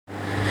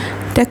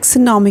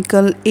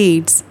Taxonomical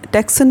aids.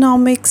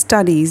 Taxonomic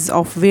studies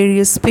of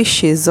various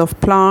species of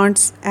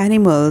plants,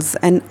 animals,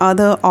 and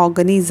other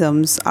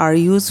organisms are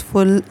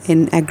useful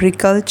in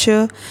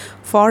agriculture,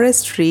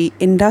 forestry,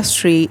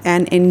 industry,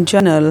 and in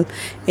general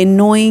in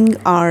knowing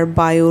our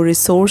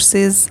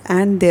bioresources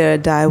and their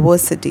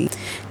diversity.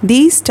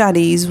 These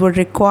studies would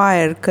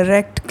require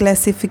correct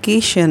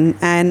classification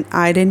and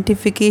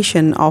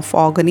identification of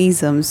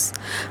organisms.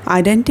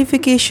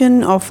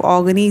 Identification of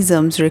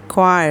organisms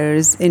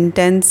requires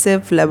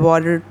intensive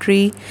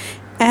laboratory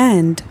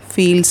and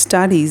field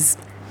studies.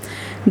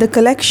 The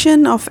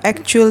collection of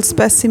actual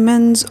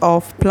specimens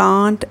of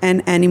plant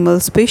and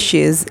animal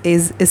species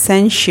is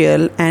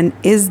essential and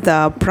is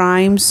the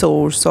prime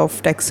source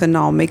of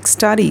taxonomic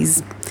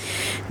studies.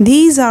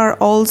 These are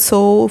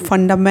also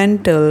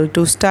fundamental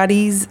to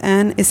studies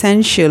and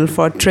essential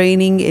for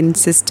training in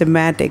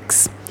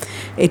systematics.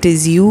 It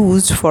is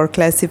used for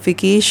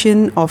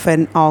classification of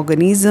an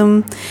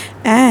organism,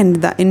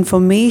 and the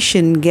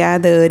information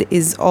gathered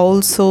is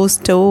also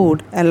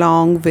stored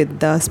along with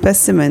the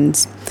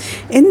specimens.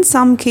 In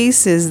some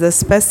cases, the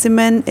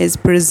specimen is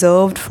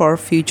preserved for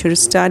future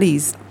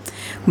studies.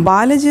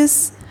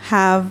 Biologists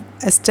have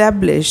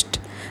established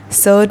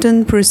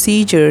certain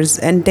procedures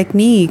and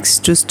techniques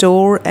to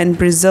store and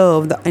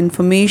preserve the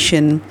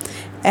information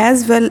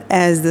as well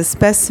as the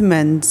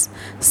specimens.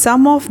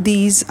 Some of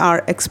these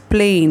are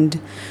explained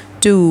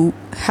to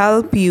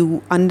help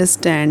you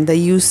understand the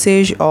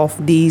usage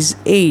of these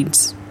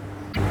aids.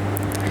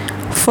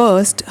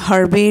 First,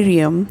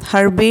 herbarium.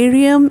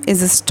 Herbarium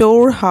is a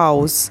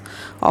storehouse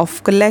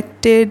of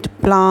collected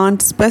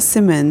plant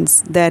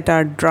specimens that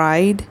are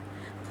dried,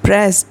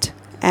 pressed,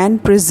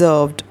 and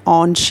preserved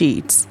on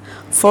sheets.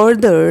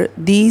 Further,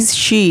 these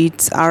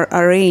sheets are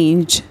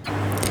arranged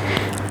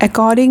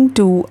according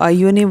to a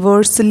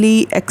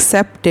universally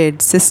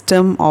accepted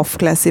system of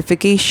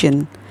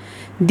classification.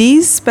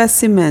 These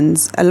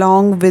specimens,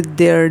 along with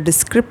their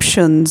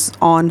descriptions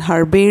on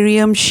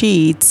herbarium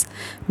sheets,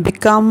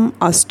 become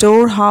a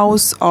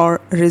storehouse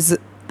or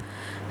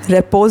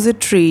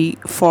repository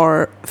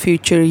for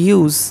future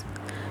use.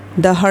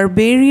 The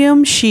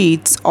herbarium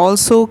sheets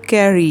also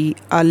carry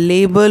a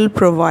label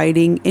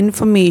providing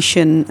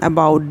information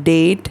about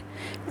date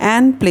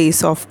and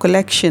place of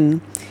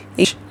collection,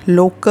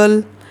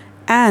 local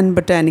and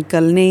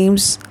botanical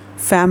names,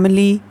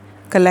 family,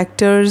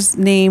 collector's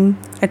name,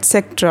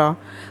 etc.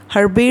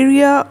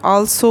 Herbaria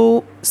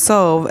also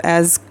serve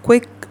as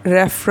quick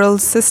referral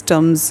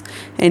systems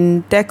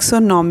in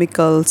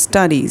taxonomical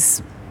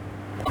studies.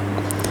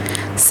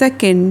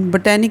 Second,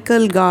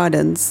 botanical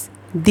gardens.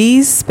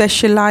 These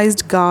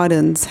specialized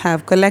gardens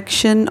have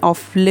collection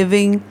of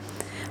living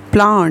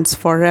plants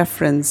for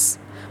reference.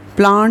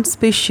 Plant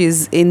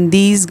species in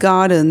these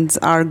gardens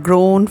are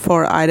grown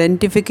for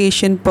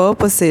identification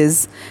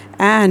purposes,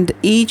 and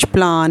each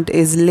plant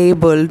is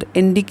labeled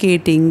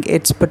indicating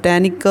its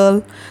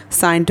botanical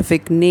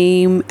scientific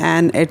name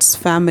and its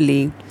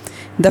family.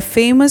 The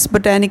famous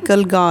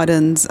botanical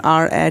gardens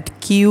are at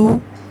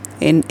Kew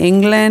in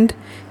England,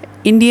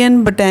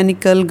 Indian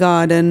Botanical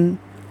Garden,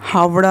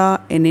 Havra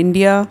in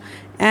India,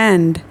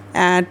 and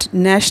at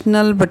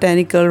National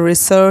Botanical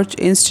Research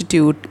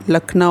Institute,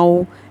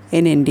 Lucknow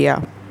in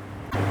India.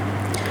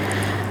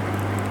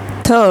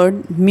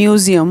 Third,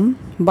 museum.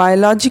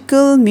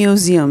 Biological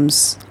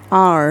museums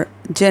are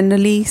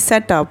generally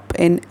set up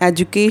in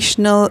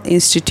educational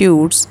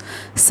institutes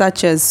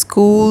such as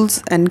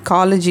schools and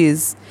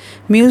colleges.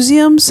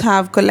 Museums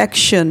have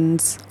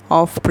collections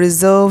of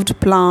preserved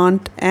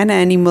plant and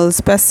animal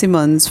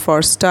specimens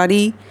for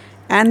study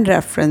and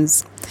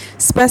reference.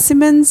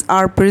 Specimens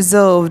are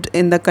preserved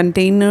in the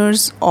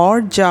containers or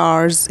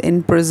jars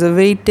in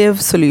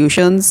preservative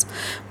solutions.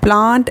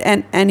 Plant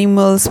and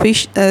animal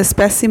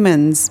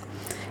specimens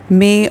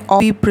may also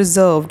be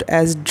preserved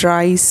as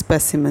dry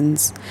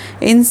specimens.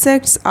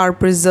 Insects are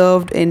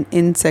preserved in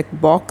insect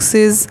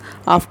boxes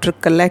after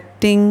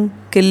collecting,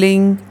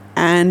 killing,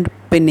 and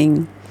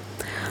pinning.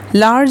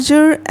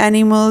 Larger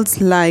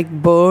animals like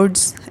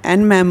birds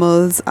and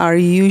mammals are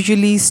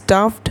usually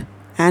stuffed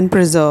and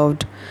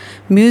preserved.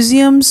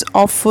 Museums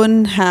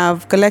often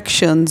have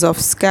collections of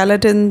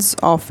skeletons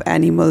of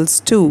animals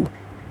too.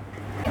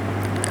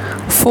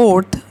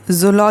 Fourth,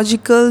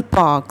 zoological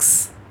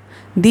parks.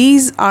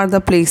 These are the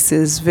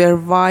places where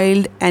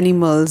wild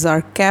animals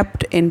are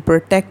kept in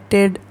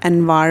protected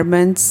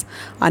environments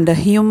under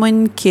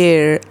human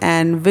care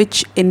and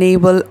which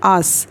enable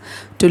us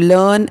to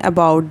learn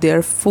about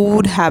their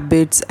food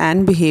habits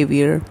and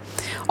behavior.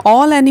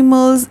 All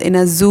animals in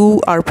a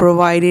zoo are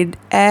provided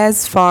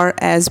as far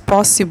as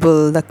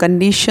possible the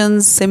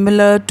conditions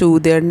similar to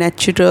their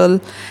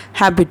natural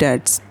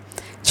habitats.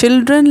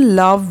 Children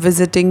love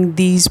visiting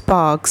these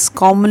parks,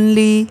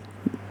 commonly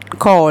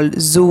called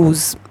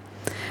zoos.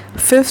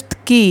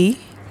 Fifth, key.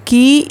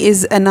 Key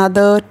is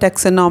another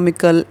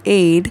taxonomical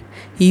aid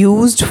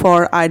used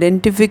for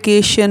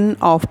identification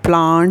of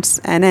plants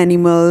and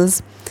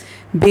animals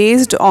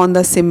based on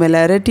the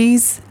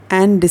similarities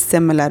and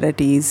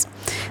dissimilarities.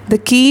 The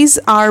keys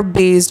are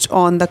based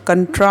on the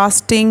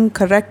contrasting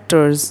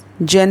characters,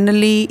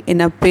 generally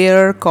in a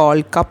pair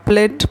called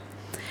couplet.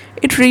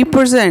 It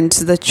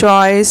represents the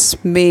choice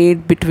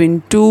made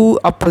between two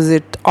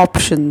opposite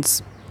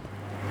options.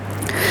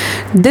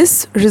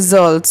 This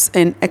results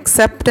in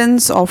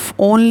acceptance of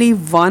only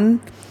one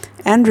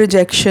and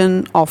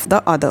rejection of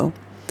the other.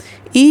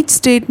 Each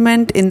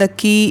statement in the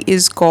key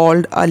is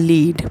called a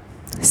lead.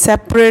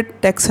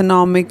 Separate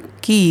taxonomic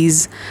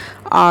keys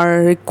are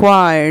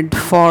required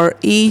for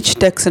each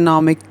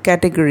taxonomic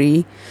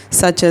category,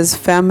 such as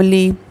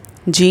family,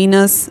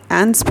 genus,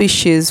 and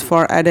species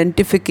for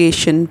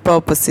identification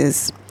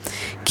purposes.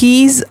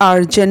 Keys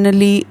are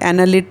generally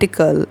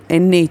analytical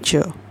in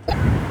nature.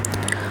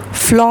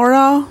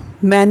 Flora,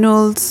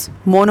 manuals,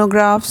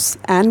 monographs,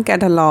 and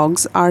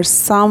catalogs are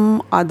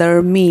some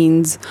other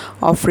means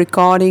of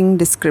recording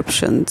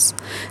descriptions.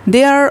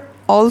 They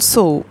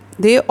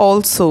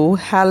also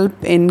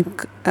help in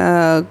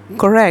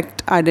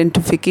correct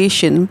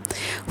identification.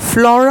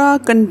 Flora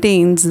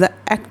contains the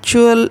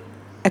actual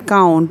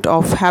account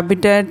of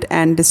habitat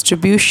and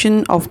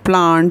distribution of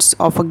plants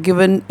of a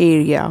given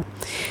area.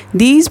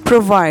 These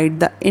provide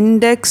the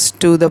index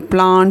to the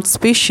plant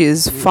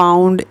species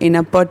found in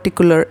a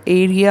particular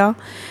area.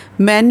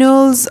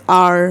 Manuals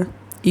are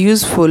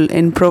useful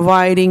in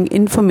providing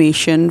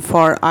information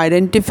for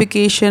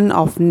identification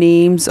of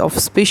names of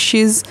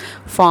species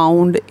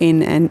found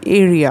in an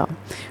area.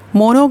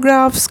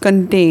 Monographs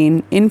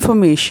contain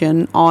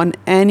information on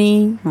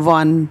any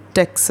one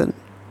taxon.